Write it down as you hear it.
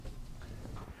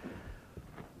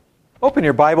Open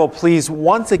your Bible, please,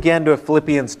 once again to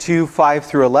Philippians 2, 5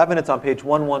 through 11. It's on page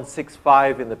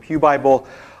 1165 in the Pew Bible.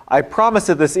 I promise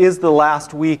that this is the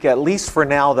last week, at least for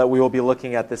now, that we will be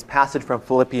looking at this passage from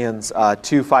Philippians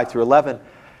 2, 5 through 11.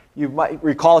 You might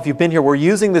recall, if you've been here, we're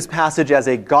using this passage as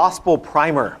a gospel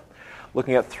primer,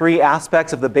 looking at three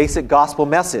aspects of the basic gospel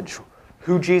message: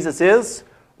 who Jesus is,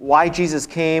 why Jesus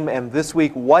came, and this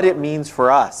week, what it means for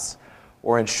us.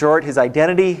 Or in short, his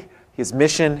identity, his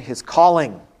mission, his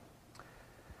calling.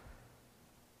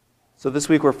 So this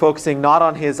week we're focusing not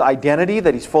on his identity,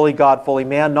 that he's fully God, fully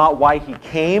man, not why he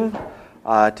came,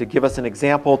 to give us an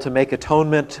example, to make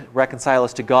atonement, reconcile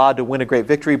us to God, to win a great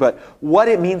victory, but what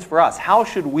it means for us. How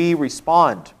should we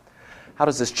respond? How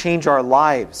does this change our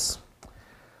lives?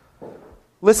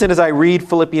 Listen as I read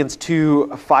Philippians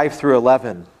 2, 5 through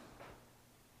 11.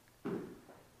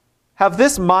 Have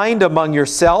this mind among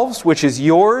yourselves, which is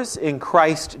yours in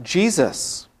Christ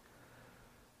Jesus,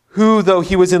 who, though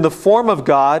he was in the form of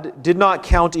God, did not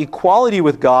count equality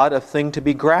with God a thing to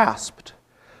be grasped,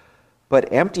 but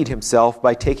emptied himself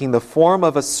by taking the form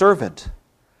of a servant,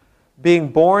 being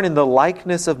born in the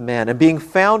likeness of men, and being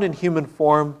found in human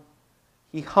form,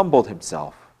 he humbled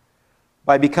himself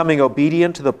by becoming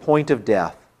obedient to the point of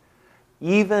death,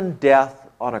 even death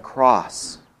on a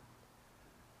cross.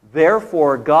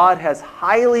 Therefore, God has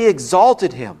highly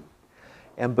exalted him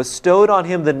and bestowed on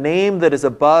him the name that is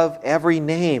above every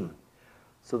name,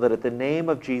 so that at the name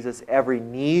of Jesus every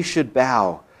knee should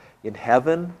bow in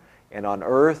heaven and on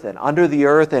earth and under the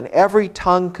earth, and every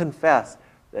tongue confess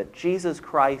that Jesus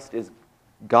Christ is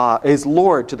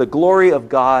Lord, to the glory of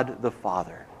God the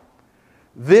Father.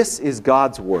 This is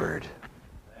God's word.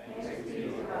 Thanks be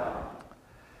to God.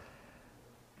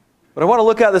 What I want to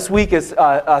look at this week is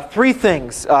three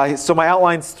things. So my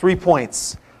outline's 3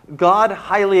 points. God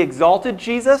highly exalted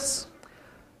Jesus,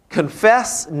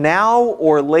 confess now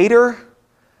or later,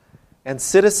 and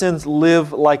citizens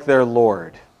live like their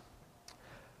Lord.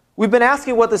 We've been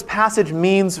asking what this passage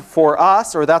means for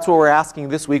us, or that's what we're asking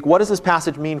this week. What does this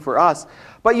passage mean for us?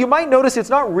 But you might notice it's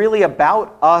not really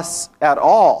about us at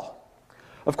all.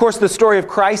 Of course, the story of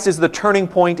Christ is the turning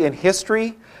point in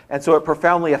history, and so it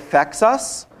profoundly affects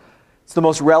us. It's the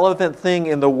most relevant thing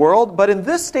in the world. But in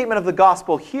this statement of the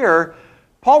gospel here,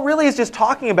 Paul really is just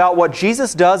talking about what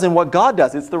Jesus does and what God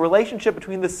does. It's the relationship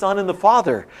between the Son and the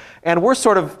Father. And we're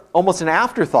sort of almost an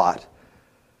afterthought.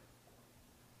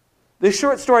 This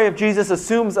short story of Jesus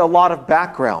assumes a lot of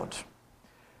background.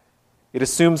 It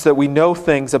assumes that we know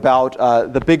things about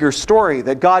the bigger story,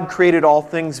 that God created all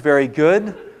things very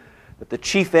good, that the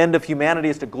chief end of humanity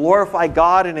is to glorify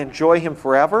God and enjoy him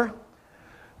forever.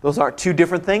 Those aren't two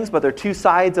different things, but they're two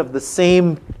sides of the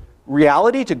same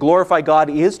reality. To glorify God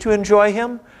is to enjoy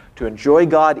him. To enjoy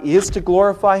God is to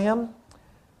glorify him.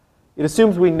 It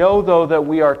assumes we know, though, that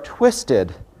we are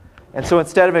twisted. And so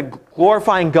instead of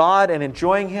glorifying God and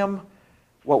enjoying him,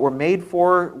 what we're made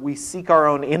for, we seek our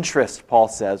own interest, Paul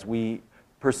says. We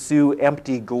pursue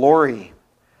empty glory.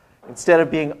 Instead of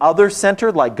being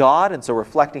other-centered like God, and so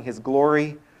reflecting his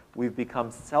glory, we've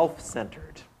become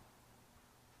self-centered.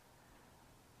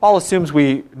 Paul assumes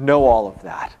we know all of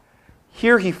that.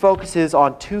 Here he focuses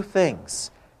on two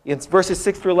things. In verses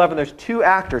 6 through 11, there's two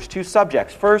actors, two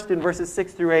subjects. First, in verses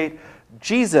 6 through 8,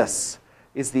 Jesus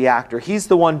is the actor. He's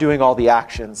the one doing all the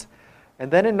actions.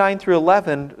 And then in 9 through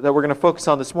 11, that we're going to focus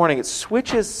on this morning, it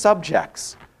switches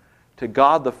subjects to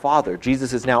God the Father.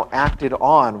 Jesus is now acted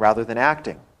on rather than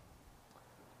acting.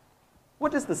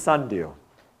 What does the Son do?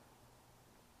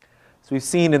 As we've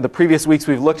seen in the previous weeks,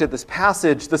 we've looked at this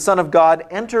passage. The Son of God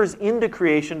enters into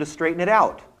creation to straighten it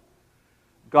out.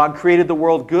 God created the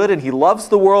world good, and he loves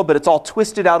the world, but it's all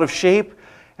twisted out of shape.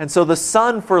 And so the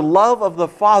Son, for love of the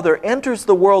Father, enters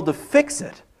the world to fix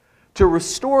it, to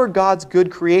restore God's good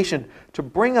creation, to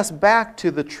bring us back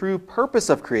to the true purpose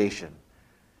of creation.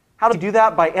 How does he do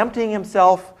that? By emptying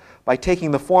himself, by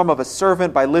taking the form of a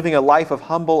servant, by living a life of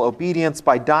humble obedience,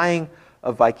 by dying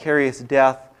of vicarious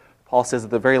death. Paul says at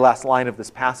the very last line of this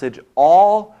passage,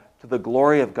 all to the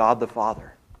glory of God the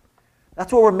Father.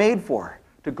 That's what we're made for.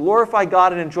 To glorify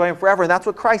God and enjoy him forever. And that's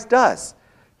what Christ does.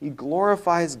 He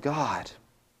glorifies God.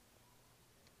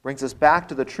 Brings us back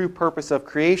to the true purpose of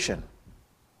creation.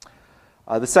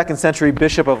 The 2nd century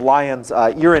bishop of Lyons,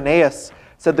 Irenaeus,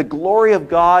 said the glory of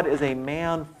God is a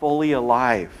man fully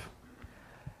alive.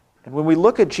 And when we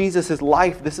look at Jesus'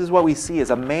 life, this is what we see,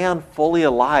 is a man fully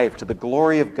alive to the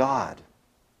glory of God.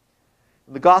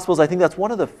 In the Gospels, I think that's one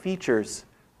of the features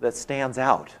that stands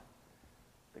out.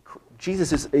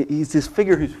 Jesus he's this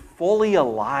figure who's fully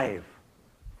alive,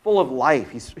 full of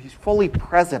life. He's fully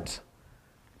present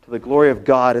to the glory of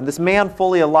God. And this man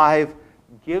fully alive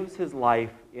gives his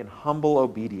life in humble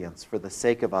obedience for the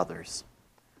sake of others.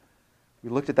 We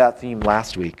looked at that theme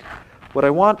last week. What I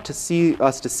want to see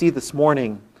us to see this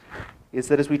morning is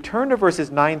that as we turn to verses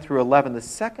 9 through 11, the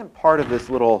second part of this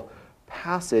little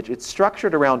passage, it's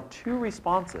structured around two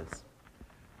responses.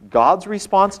 God's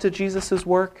response to Jesus'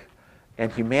 work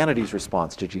and humanity's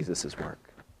response to Jesus' work.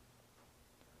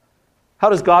 How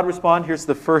does God respond? Here's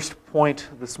the first point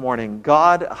this morning.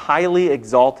 God highly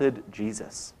exalted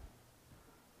Jesus.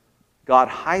 God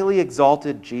highly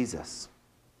exalted Jesus.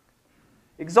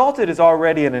 Exalted is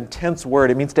already an intense word.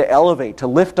 It means to elevate, to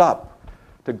lift up,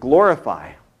 to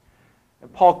glorify.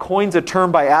 And Paul coins a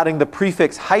term by adding the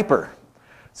prefix hyper.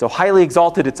 So highly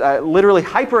exalted, it's literally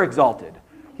hyper exalted.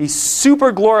 He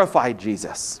super glorified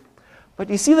Jesus. But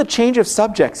you see the change of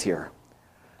subjects here.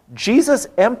 Jesus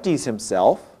empties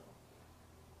himself.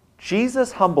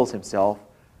 Jesus humbles himself.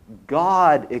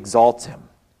 God exalts him.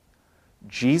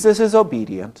 Jesus is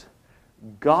obedient.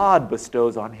 God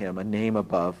bestows on him a name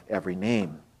above every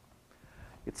name.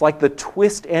 It's like the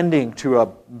twist ending to a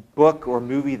book or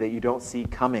movie that you don't see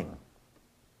coming.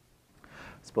 I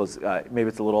suppose maybe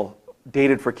it's a little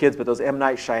dated for kids, but those M.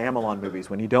 Night Shyamalan movies,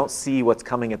 when you don't see what's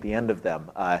coming at the end of them,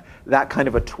 that kind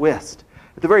of a twist.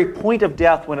 At the very point of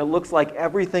death, when it looks like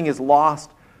everything is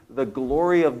lost, the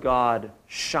glory of God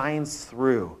shines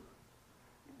through.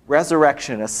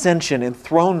 Resurrection, ascension,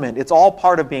 enthronement, it's all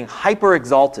part of being hyper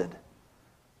exalted.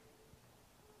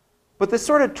 But this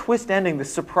sort of twist ending,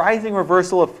 this surprising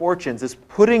reversal of fortunes, this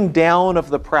putting down of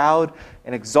the proud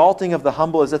and exalting of the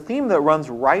humble is a theme that runs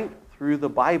right through the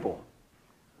Bible.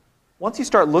 Once you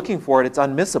start looking for it, it's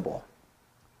unmissable.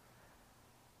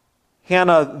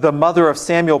 Hannah, the mother of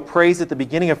Samuel, prays at the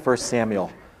beginning of 1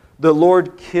 Samuel, "The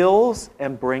Lord kills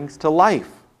and brings to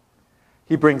life.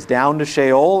 He brings down to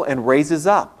Sheol and raises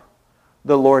up.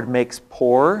 The Lord makes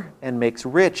poor and makes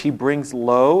rich. He brings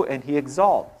low and he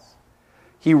exalts.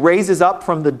 He raises up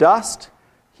from the dust.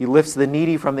 He lifts the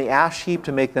needy from the ash heap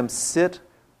to make them sit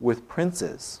with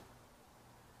princes."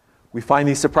 We find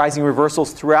these surprising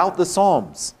reversals throughout the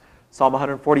Psalms. Psalm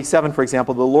 147, for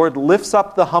example, "The Lord lifts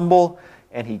up the humble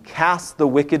and he casts the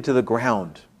wicked to the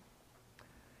ground."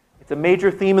 It's a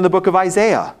major theme in the book of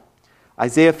Isaiah.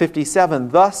 Isaiah 57,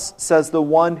 "Thus says the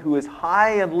one who is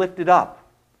high and lifted up,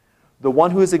 the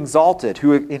one who is exalted,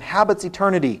 who inhabits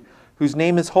eternity, whose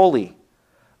name is holy.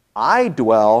 I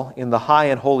dwell in the high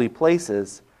and holy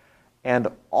places, and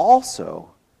also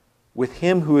with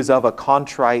him who is of a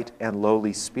contrite and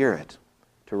lowly spirit,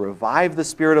 to revive the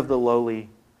spirit of the lowly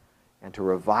and to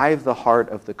revive the heart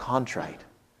of the contrite."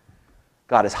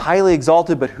 God is highly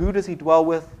exalted, but who does he dwell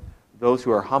with? Those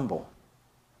who are humble.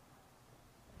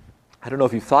 I don't know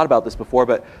if you've thought about this before,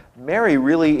 but Mary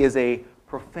really is a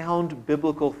profound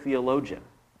biblical theologian.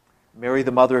 Mary,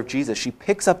 the mother of Jesus. She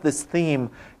picks up this theme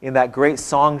in that great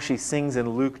song she sings in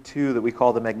Luke 2 that we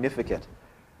call the Magnificat.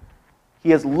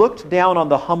 "He has looked down on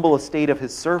the humble estate of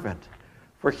his servant.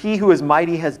 For he who is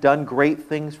mighty has done great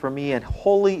things for me, and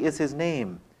holy is his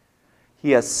name.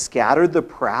 He has scattered the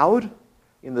proud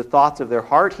in the thoughts of their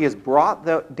heart. He has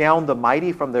brought down the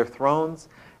mighty from their thrones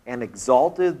and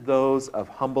exalted those of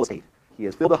humble estate. He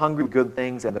has filled the hungry with good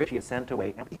things, and the rich he has sent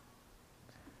away empty."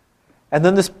 And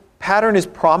then this pattern is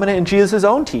prominent in Jesus'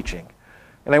 own teaching.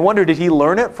 And I wonder, did he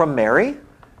learn it from Mary?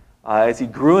 As he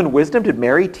grew in wisdom, did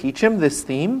Mary teach him this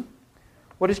theme?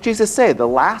 What does Jesus say? "The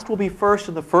last will be first,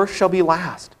 and the first shall be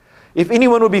last. If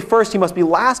anyone would be first, he must be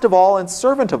last of all and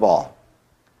servant of all."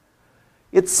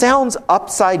 It sounds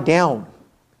upside down,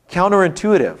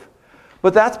 counterintuitive.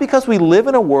 But that's because we live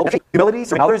in a world where humility,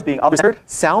 serving others, being others-centered,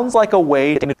 sounds like a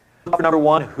way to for number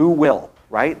one, who will,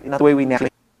 right? Not the way we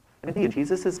naturally. And indeed, in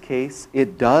Jesus' case,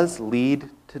 it does lead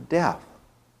to death.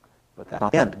 But that's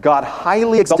not the end. God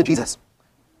highly exalted Jesus.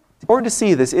 It's important to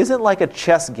see this isn't like a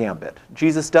chess gambit.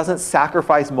 Jesus doesn't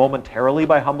sacrifice momentarily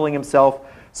by humbling himself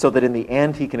so that in the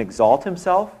end he can exalt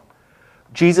himself.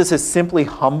 Jesus is simply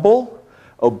humble,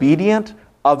 obedient,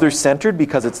 other-centered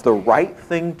because it's the right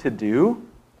thing to do.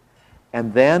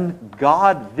 And then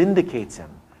God vindicates him.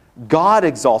 God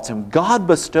exalts him. God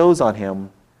bestows on him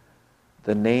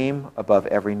the name above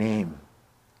every name.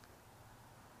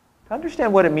 To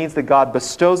understand what it means that God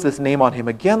bestows this name on him,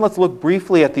 again, let's look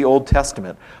briefly at the Old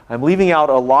Testament. I'm leaving out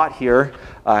a lot here.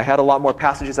 I had a lot more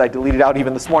passages I deleted out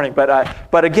even this morning.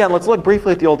 But again, let's look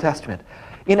briefly at the Old Testament.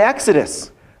 In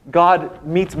Exodus, God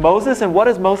meets Moses, and what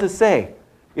does Moses say?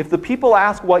 "If the people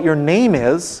ask what your name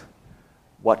is,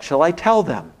 what shall I tell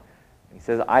them?" He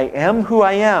says, "I am who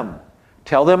I am.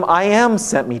 Tell them I am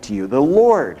sent me to you. The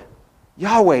Lord,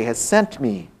 Yahweh, has sent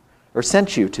me, or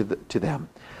sent you to them."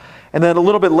 And then a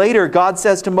little bit later, God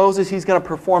says to Moses he's going to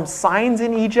perform signs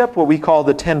in Egypt, what we call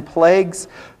the 10 plagues,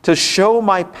 to show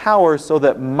my power so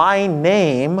that my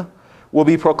name will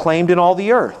be proclaimed in all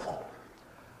the earth.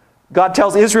 God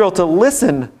tells Israel to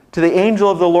listen to the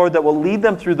angel of the Lord that will lead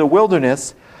them through the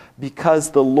wilderness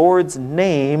because the Lord's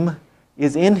name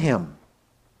is in him.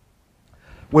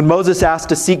 When Moses asked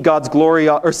to see God's glory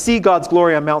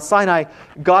on Mount Sinai,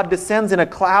 God descends in a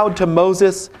cloud to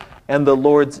Moses and the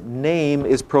Lord's name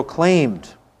is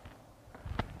proclaimed.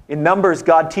 In Numbers,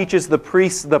 God teaches the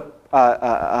priests the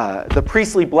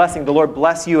priestly blessing, the Lord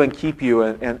bless you and keep you,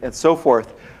 and so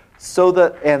forth.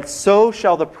 So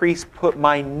shall the priest put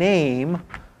my name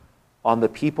on the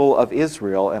people of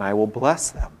Israel, and I will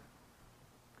bless them.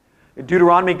 In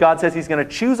Deuteronomy, God says he's going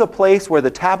to choose a place where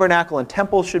the tabernacle and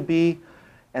temple should be,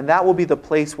 and that will be the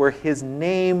place where his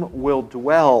name will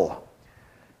dwell.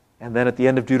 And then at the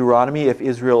end of Deuteronomy, if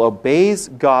Israel obeys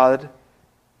God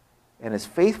and is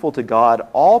faithful to God,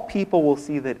 all people will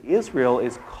see that Israel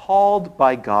is called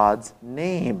by God's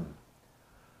name.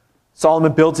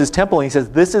 Solomon builds his temple and he says,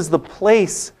 this is the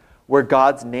place where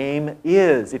God's name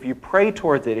is. If you pray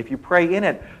towards it, if you pray in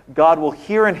it, God will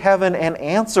hear in heaven and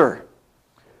answer.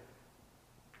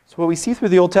 So what we see through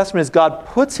the Old Testament is God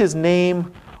puts his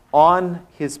name on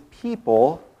his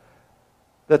people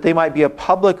that they might be a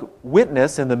public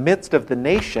witness in the midst of the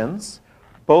nations,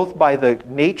 both by the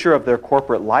nature of their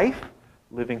corporate life,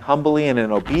 living humbly and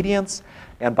in obedience,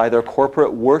 and by their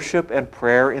corporate worship and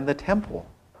prayer in the temple.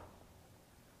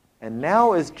 And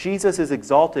now as Jesus is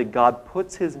exalted, God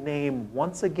puts his name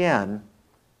once again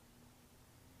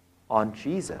on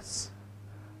Jesus.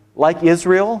 Like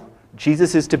Israel,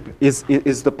 Jesus is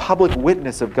the public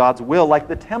witness of God's will. Like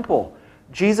the temple,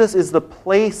 Jesus is the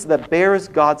place that bears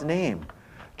God's name.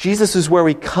 Jesus is where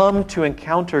we come to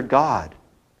encounter God.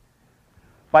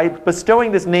 By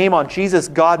bestowing this name on Jesus,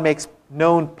 God makes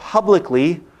known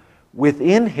publicly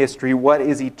within history what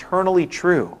is eternally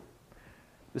true.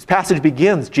 This passage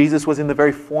begins, Jesus was in the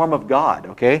very form of God,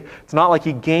 okay? It's not like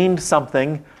he gained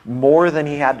something more than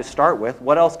he had to start with.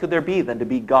 What else could there be than to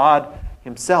be God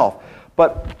himself?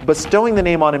 But bestowing the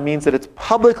name on him means that it's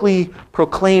publicly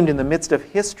proclaimed in the midst of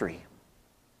history.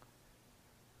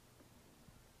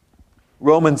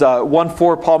 Romans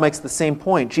 1:4, Paul makes the same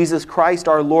point. Jesus Christ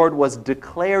our Lord was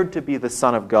declared to be the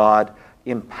Son of God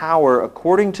in power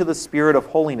according to the Spirit of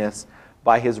holiness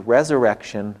by his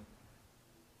resurrection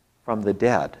from the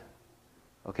dead.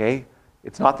 Okay?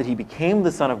 It's not that he became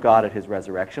the Son of God at his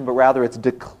resurrection, but rather it's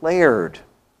declared.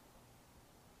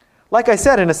 Like I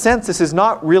said, in a sense, this is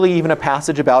not really even a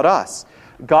passage about us.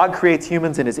 God creates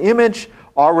humans in his image.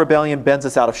 Our rebellion bends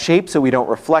us out of shape so we don't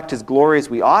reflect his glory as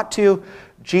we ought to.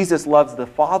 Jesus loves the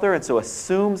Father and so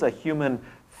assumes a human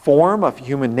form of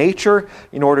human nature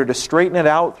in order to straighten it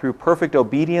out through perfect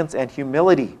obedience and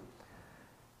humility.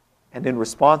 And in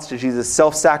response to Jesus'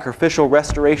 self-sacrificial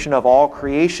restoration of all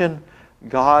creation,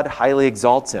 God highly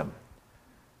exalts him.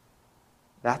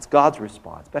 That's God's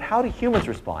response. But how do humans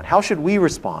respond? How should we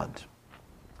respond?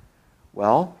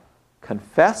 Well,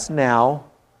 confess now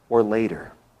or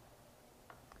later.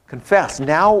 Confess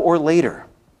now or later.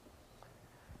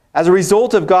 As a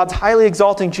result of God's highly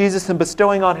exalting Jesus and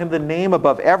bestowing on him the name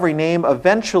above every name,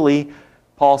 eventually,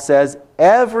 Paul says,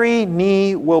 every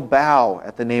knee will bow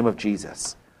at the name of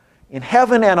Jesus. In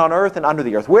heaven and on earth and under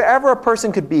the earth, wherever a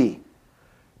person could be.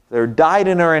 If they're died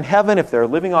and are in heaven, if they're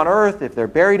living on earth, if they're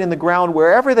buried in the ground,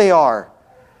 wherever they are.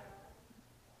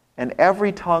 And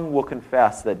every tongue will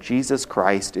confess that Jesus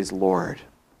Christ is Lord.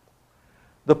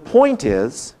 The point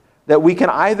is that we can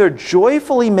either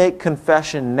joyfully make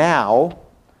confession now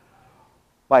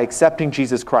by accepting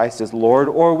Jesus Christ as Lord,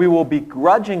 or we will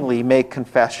begrudgingly make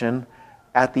confession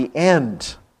at the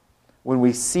end when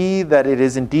we see that it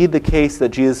is indeed the case that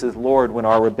Jesus is Lord when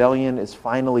our rebellion is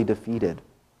finally defeated.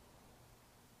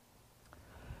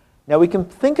 Now we can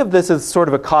think of this as sort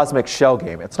of a cosmic shell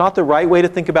game. It's not the right way to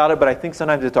think about it, but I think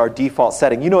sometimes it's our default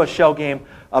setting. You know, a shell game,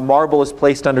 a marble is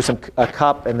placed under a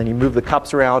cup, and then you move the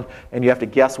cups around, and you have to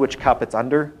guess which cup it's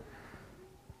under.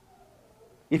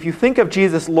 If you think of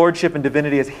Jesus' lordship and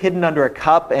divinity as hidden under a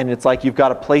cup, and it's like you've got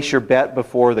to place your bet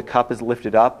before the cup is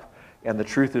lifted up and the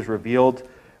truth is revealed,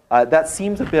 that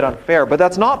seems a bit unfair. But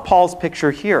that's not Paul's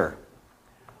picture here.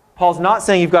 Paul's not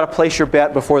saying you've got to place your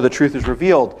bet before the truth is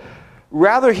revealed.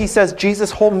 Rather, he says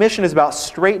Jesus' whole mission is about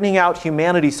straightening out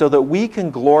humanity so that we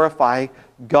can glorify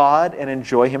God and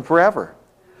enjoy him forever.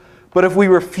 But if we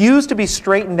refuse to be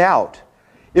straightened out,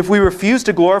 if we refuse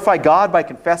to glorify God by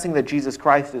confessing that Jesus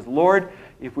Christ is Lord,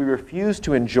 if we refuse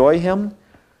to enjoy him,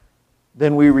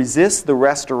 then we resist the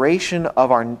restoration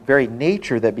of our very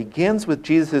nature that begins with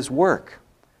Jesus' work.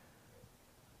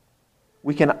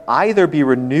 We can either be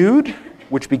renewed,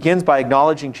 which begins by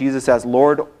acknowledging Jesus as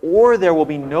Lord, or there will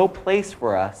be no place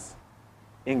for us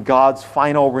in God's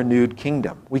final renewed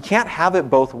kingdom. We can't have it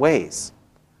both ways.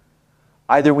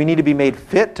 Either we need to be made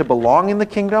fit to belong in the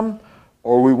kingdom,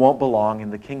 or we won't belong in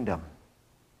the kingdom.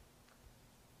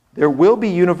 There will be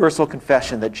universal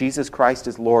confession that Jesus Christ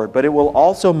is Lord, but it will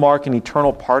also mark an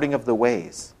eternal parting of the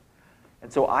ways.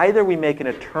 And so either we make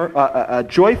a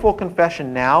joyful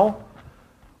confession now,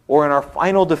 or in our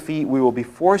final defeat, we will be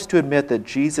forced to admit that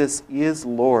Jesus is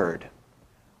Lord,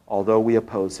 although we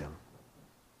oppose him.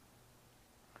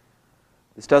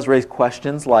 This does raise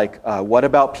questions like, what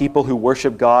about people who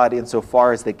worship God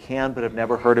insofar as they can but have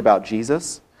never heard about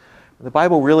Jesus? The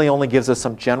Bible really only gives us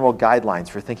some general guidelines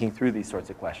for thinking through these sorts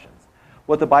of questions.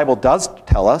 What the Bible does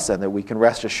tell us, and that we can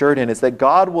rest assured in, is that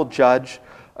God will judge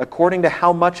according to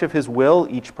how much of his will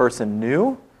each person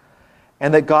knew,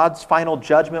 and that God's final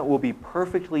judgment will be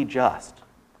perfectly just.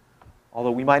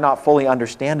 Although we might not fully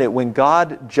understand it, when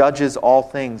God judges all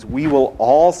things, we will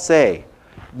all say,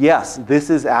 yes,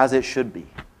 this is as it should be.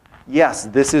 Yes,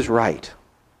 this is right.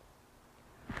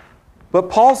 But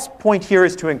Paul's point here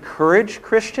is to encourage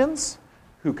Christians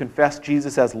who confess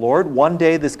Jesus as Lord. One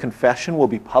day this confession will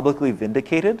be publicly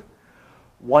vindicated.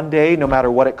 One day, no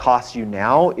matter what it costs you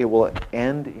now, it will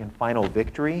end in final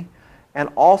victory. And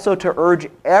also to urge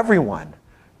everyone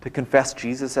to confess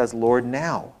Jesus as Lord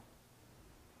now.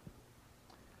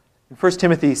 In 1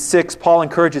 Timothy 6, Paul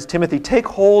encourages Timothy, take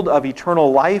hold of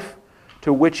eternal life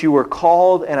to which you were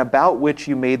called and about which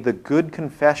you made the good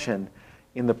confession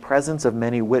in the presence of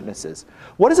many witnesses.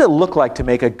 What does it look like to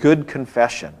make a good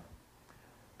confession?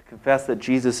 To confess that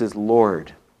Jesus is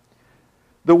Lord.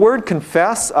 The word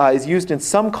confess is used in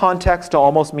some contexts to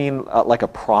almost mean like a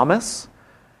promise,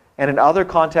 and in other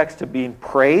contexts to mean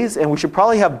praise, and we should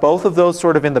probably have both of those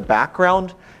sort of in the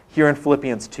background here in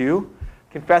Philippians 2.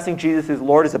 Confessing Jesus is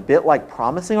Lord is a bit like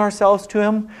promising ourselves to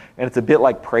him, and it's a bit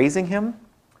like praising him.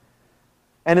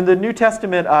 And in the New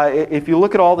Testament, if you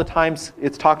look at all the times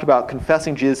it's talked about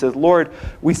confessing Jesus as Lord,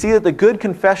 we see that the good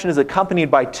confession is accompanied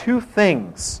by two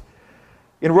things.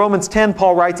 In Romans 10,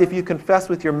 Paul writes, if you confess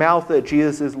with your mouth that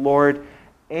Jesus is Lord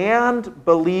and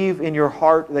believe in your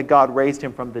heart that God raised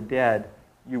him from the dead,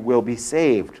 you will be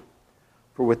saved.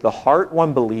 For with the heart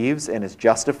one believes and is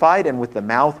justified, and with the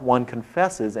mouth one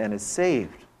confesses and is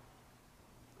saved.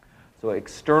 So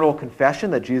external confession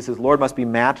that Jesus is Lord must be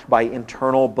matched by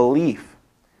internal belief.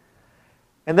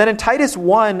 And then in Titus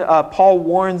 1, Paul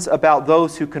warns about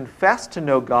those who confess to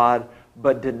know God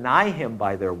but deny him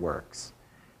by their works.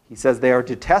 He says they are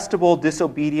detestable,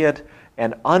 disobedient,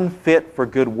 and unfit for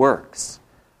good works.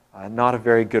 Not a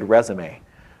very good resume.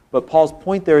 But Paul's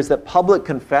point there is that public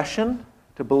confession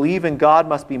to believe in God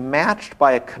must be matched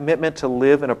by a commitment to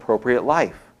live an appropriate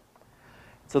life.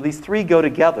 So these three go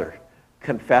together.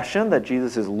 Confession that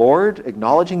Jesus is Lord,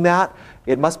 acknowledging that.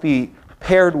 It must be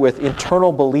paired with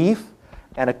internal belief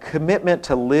and a commitment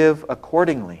to live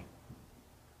accordingly.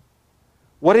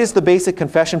 What is the basic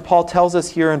confession? Paul tells us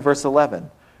here in verse 11.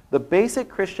 The basic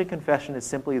Christian confession is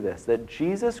simply this, that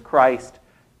Jesus Christ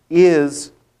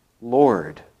is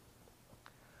Lord.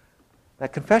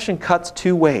 That confession cuts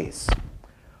two ways.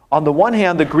 On the one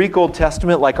hand, the Greek Old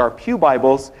Testament, like our Pew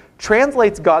Bibles,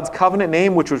 translates God's covenant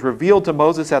name, which was revealed to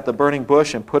Moses at the burning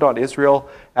bush and put on Israel,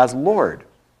 as Lord.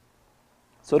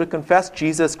 So to confess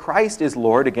Jesus Christ is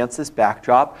Lord against this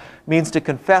backdrop means to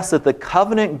confess that the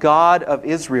covenant God of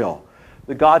Israel,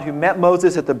 the God who met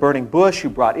Moses at the burning bush, who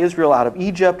brought Israel out of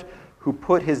Egypt, who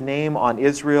put his name on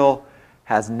Israel,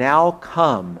 has now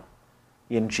come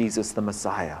in Jesus the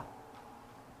Messiah.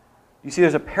 You see,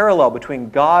 there's a parallel between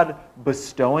God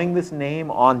bestowing this name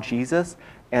on Jesus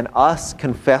and us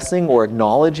confessing or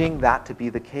acknowledging that to be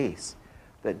the case,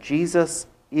 that Jesus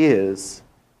is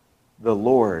the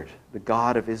Lord, the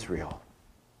God of Israel.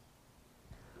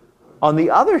 On the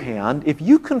other hand, if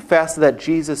you confess that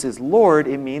Jesus is Lord,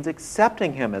 it means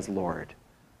accepting him as Lord.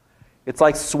 It's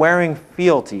like swearing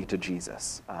fealty to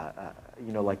Jesus,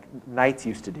 like knights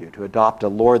used to do, to adopt a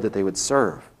Lord that they would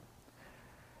serve.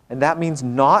 And that means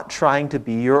not trying to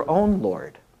be your own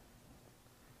Lord.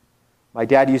 My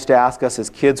dad used to ask us as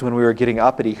kids when we were getting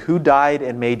uppity, who died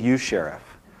and made you sheriff?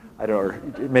 I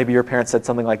don't know, maybe your parents said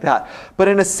something like that. But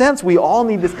in a sense, we all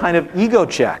need this kind of ego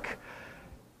check.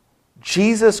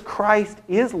 Jesus Christ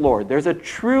is Lord. There's a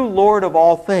true Lord of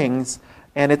all things,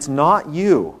 and it's not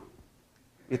you.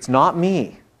 It's not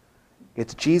me.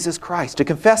 It's Jesus Christ. To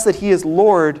confess that he is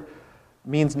Lord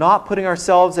means not putting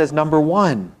ourselves as number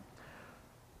one.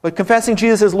 But confessing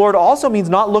Jesus as Lord also means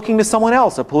not looking to someone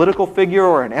else, a political figure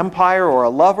or an empire or a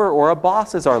lover or a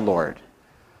boss as our Lord.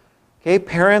 Okay,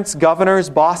 parents, governors,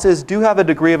 bosses do have a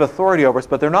degree of authority over us,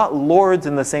 but they're not lords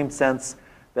in the same sense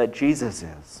that Jesus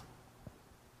is.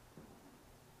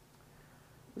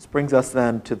 This brings us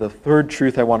then to the third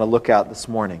truth I want to look at this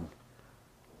morning.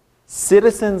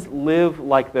 Citizens live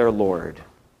like their Lord.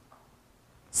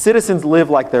 Citizens live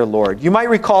like their Lord. You might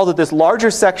recall that this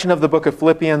larger section of the book of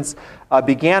Philippians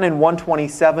began in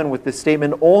 127 with this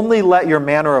statement, "Only let your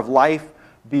manner of life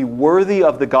be worthy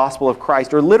of the gospel of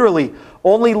Christ," or literally,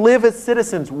 only live as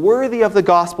citizens worthy of the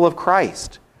gospel of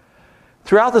Christ.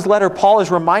 Throughout this letter, Paul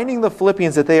is reminding the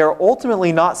Philippians that they are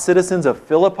ultimately not citizens of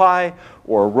Philippi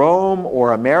or Rome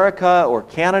or America or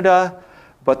Canada,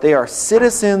 but they are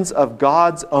citizens of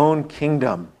God's own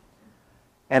kingdom.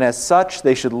 And as such,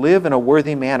 they should live in a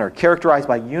worthy manner, characterized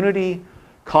by unity,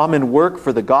 common work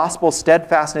for the gospel,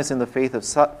 steadfastness in the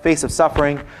face of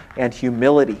suffering, and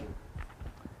humility.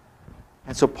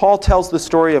 And so Paul tells the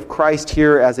story of Christ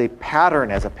here as a pattern,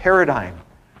 as a paradigm,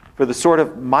 for the sort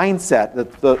of mindset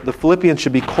that the Philippians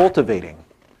should be cultivating,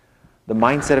 the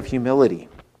mindset of humility.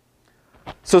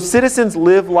 So citizens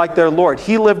live like their Lord.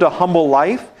 He lived a humble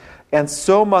life, and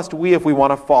so must we if we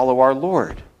want to follow our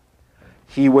Lord.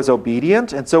 He was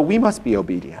obedient, and so we must be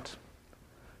obedient.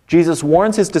 Jesus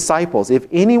warns his disciples, "If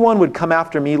anyone would come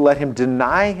after me, let him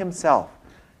deny himself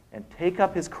and take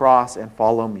up his cross and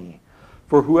follow me.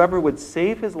 For whoever would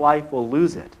save his life will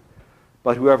lose it,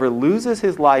 but whoever loses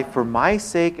his life for my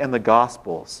sake and the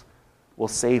gospel's will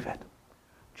save it."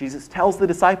 Jesus tells the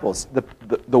disciples,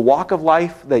 the walk of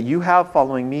life that you have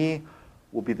following me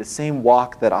will be the same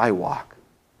walk that I walk.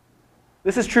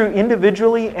 This is true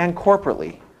individually and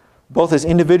corporately. Both as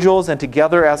individuals and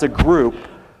together as a group,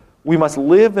 we must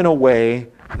live in a way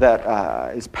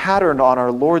that is patterned on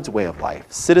our Lord's way of life.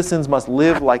 Citizens must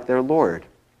live like their Lord.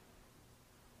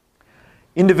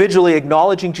 Individually,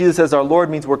 acknowledging Jesus as our Lord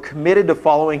means we're committed to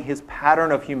following his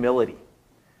pattern of humility.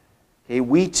 Okay,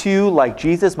 we too, like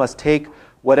Jesus, must take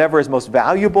whatever is most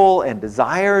valuable and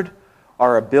desired,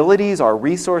 our abilities, our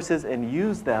resources, and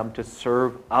use them to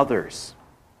serve others.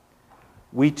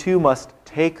 We too must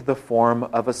take the form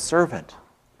of a servant.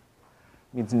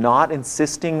 It means not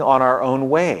insisting on our own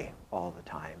way all the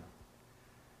time.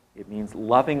 It means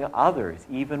loving others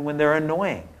even when they're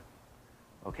annoying.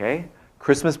 Okay?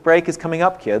 Christmas break is coming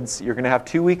up, kids. You're going to have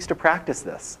 2 weeks to practice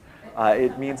this.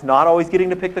 It means not always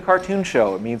getting to pick the cartoon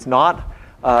show. It means not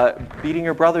beating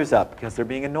your brothers up because they're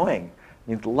being annoying. It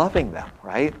means loving them,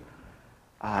 right?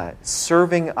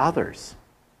 Serving others.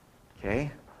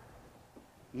 Okay?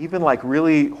 Even like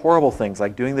really horrible things,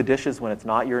 like doing the dishes when it's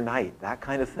not your night, that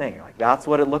kind of thing. Like that's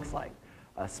what it looks like.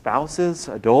 Spouses,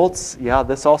 adults, yeah,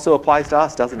 this also applies to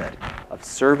us, doesn't it? Of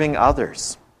serving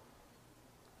others.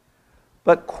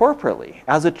 But corporately,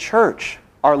 as a church,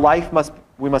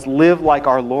 we must live like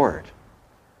our Lord.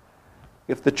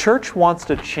 If the church wants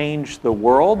to change the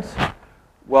world,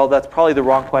 well, that's probably the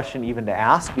wrong question even to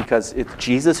ask, because it's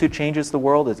Jesus who changes the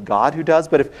world, it's God who does.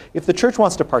 But if the church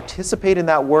wants to participate in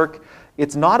that work,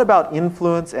 it's not about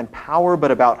influence and power,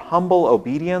 but about humble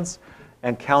obedience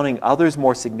and counting others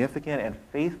more significant and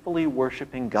faithfully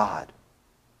worshiping God.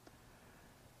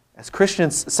 As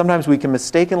Christians, sometimes we can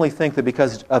mistakenly think that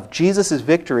because of Jesus'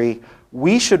 victory,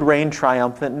 we should reign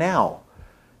triumphant now.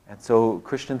 And so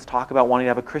Christians talk about wanting to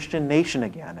have a Christian nation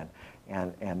again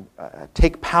and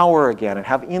take power again and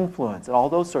have influence and all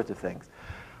those sorts of things.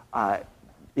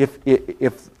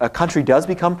 If a country does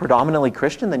become predominantly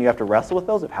Christian, then you have to wrestle with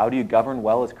those of how do you govern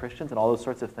well as Christians and all those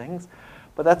sorts of things.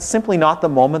 But that's simply not the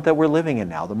moment that we're living in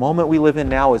now. The moment we live in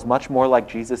now is much more like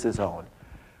Jesus' own,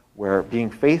 where being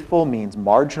faithful means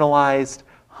marginalized,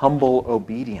 humble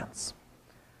obedience.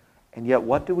 And yet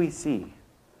what do we see?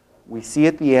 We see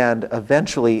at the end,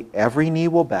 eventually, every knee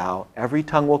will bow, every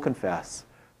tongue will confess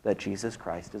that Jesus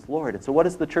Christ is Lord. And so what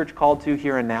is the church called to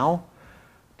here and now?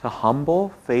 To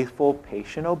humble, faithful,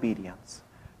 patient obedience,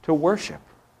 to worship.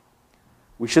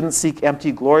 We shouldn't seek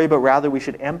empty glory, but rather we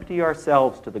should empty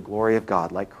ourselves to the glory of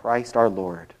God, like Christ our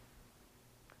Lord.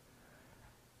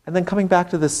 And then coming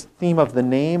back to this theme of the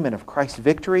name and of Christ's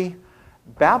victory,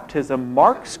 baptism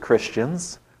marks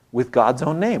Christians with God's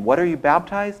own name. What are you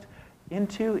baptized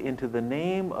into? Into the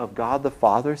name of God the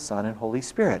Father, Son, and Holy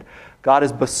Spirit. God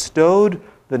has bestowed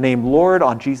the name Lord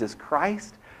on Jesus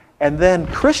Christ, and then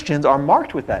Christians are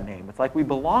marked with that name. It's like we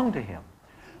belong to him.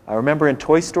 I remember in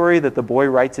Toy Story that the boy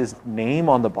writes his name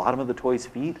on the bottom of the toy's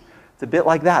feet. It's a bit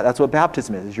like that. That's what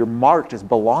baptism is. You're marked as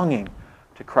belonging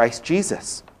to Christ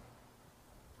Jesus.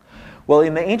 Well,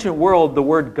 in the ancient world, the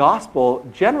word gospel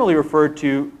generally referred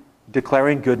to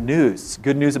declaring good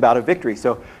news about a victory.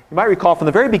 So you might recall from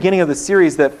the very beginning of the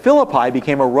series that Philippi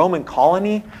became a Roman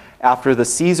colony, after the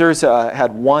Caesars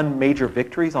had won major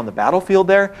victories on the battlefield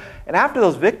there. And after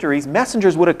those victories,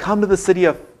 messengers would have come to the city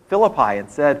of Philippi and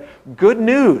said, good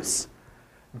news.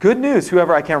 Good news.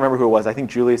 Whoever, I can't remember who it was. I think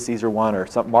Julius Caesar won, or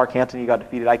some Mark Antony got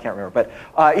defeated. I can't remember.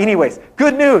 But anyways,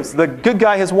 good news. The good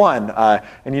guy has won.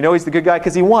 And you know he's the good guy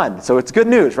because he won. So it's good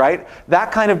news, right?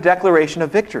 That kind of declaration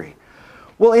of victory.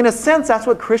 Well, in a sense, that's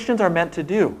what Christians are meant to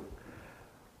do.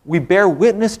 We bear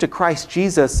witness to Christ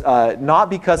Jesus, not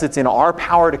because it's in our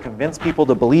power to convince people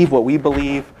to believe what we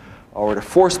believe or to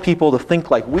force people to think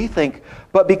like we think,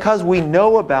 but because we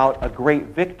know about a great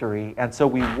victory, and so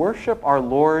we worship our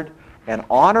Lord and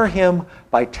honor Him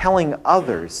by telling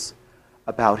others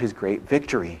about His great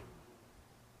victory.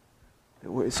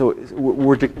 So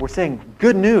we're saying,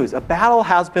 good news, a battle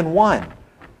has been won.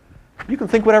 You can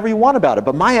think whatever you want about it,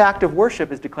 but my act of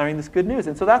worship is declaring this good news.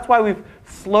 And so that's why we've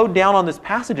slowed down on this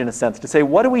passage in a sense to say,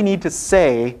 what do we need to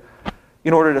say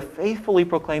in order to faithfully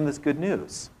proclaim this good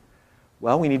news?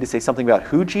 Well, we need to say something about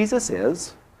who Jesus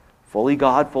is, fully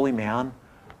God, fully man,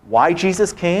 why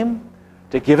Jesus came,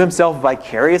 to give Himself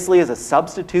vicariously as a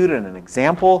substitute and an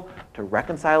example to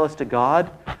reconcile us to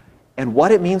God, and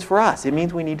what it means for us. It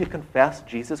means we need to confess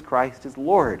Jesus Christ as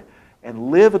Lord and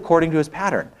live according to His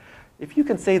pattern. If you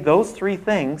can say those three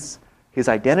things, His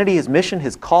identity, His mission,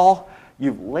 His call,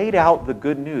 you've laid out the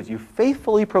good news. You've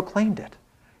faithfully proclaimed it.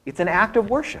 It's an act of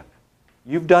worship.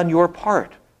 You've done your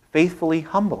part, faithfully,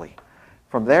 humbly.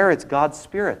 From there, it's God's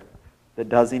Spirit that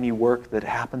does any work that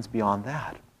happens beyond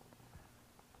that.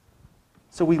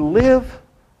 So we live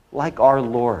like our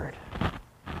Lord,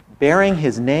 bearing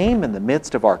His name in the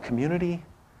midst of our community,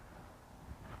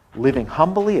 living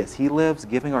humbly as He lives,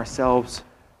 giving ourselves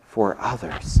for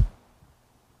others.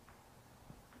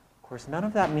 Of course, none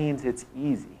of that means it's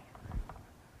easy.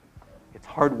 It's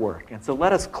hard work. And so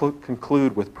let us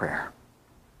conclude with prayer.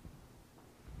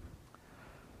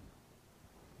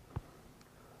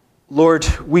 Lord,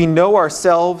 we know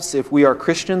ourselves, if we are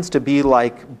Christians, to be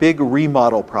like big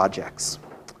remodel projects.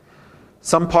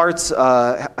 Some parts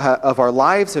of our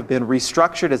lives have been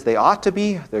restructured as they ought to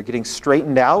be. They're getting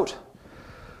straightened out.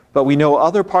 But we know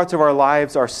other parts of our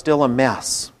lives are still a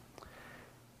mess.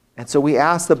 And so we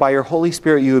ask that by your Holy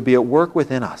Spirit you would be at work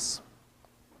within us.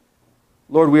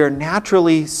 Lord, we are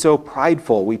naturally so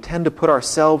prideful. We tend to put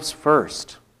ourselves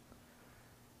first.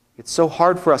 It's so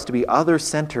hard for us to be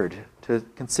other-centered, to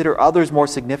consider others more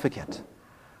significant,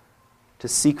 to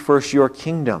seek first your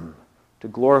kingdom, to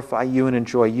glorify you and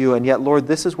enjoy you. And yet, Lord,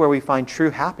 this is where we find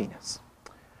true happiness.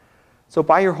 So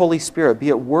by your Holy Spirit, be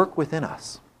at work within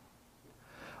us.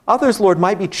 Others, Lord,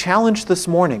 might be challenged this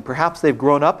morning. Perhaps they've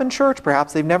grown up in church.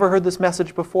 Perhaps they've never heard this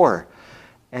message before.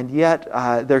 And yet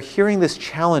they're hearing this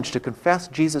challenge to confess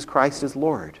Jesus Christ as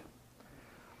Lord.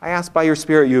 I ask by your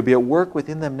Spirit you would be at work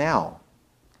within them now.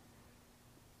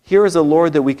 Here is a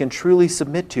Lord that we can truly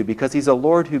submit to because He's a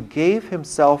Lord who gave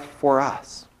Himself for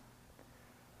us.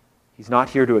 He's not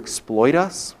here to exploit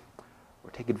us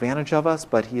or take advantage of us,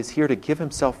 but He is here to give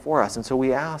Himself for us. And so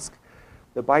we ask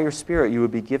that by your Spirit you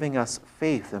would be giving us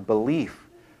faith and belief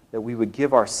that we would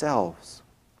give ourselves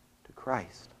to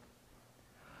Christ.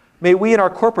 May we in our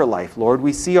corporate life, Lord,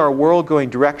 we see our world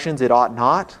going directions it ought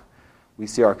not. We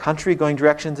see our country going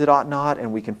directions it ought not,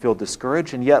 and we can feel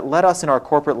discouraged. And yet let us in our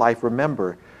corporate life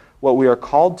remember what we are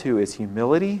called to is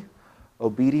humility,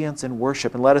 obedience, and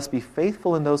worship. And let us be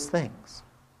faithful in those things.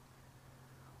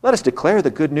 Let us declare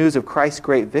the good news of Christ's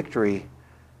great victory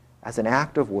as an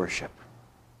act of worship.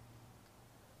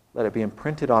 Let it be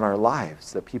imprinted on our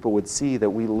lives that people would see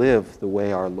that we live the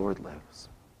way our Lord lives.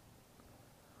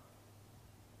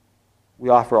 We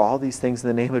offer all these things in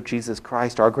the name of Jesus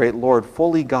Christ, our great Lord,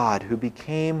 fully God, who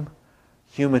became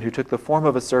human, who took the form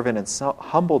of a servant and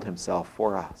humbled Himself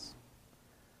for us.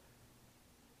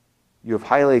 You have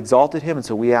highly exalted Him, and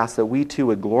so we ask that we too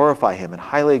would glorify Him and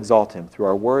highly exalt Him through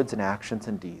our words and actions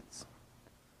and deeds.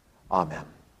 Amen.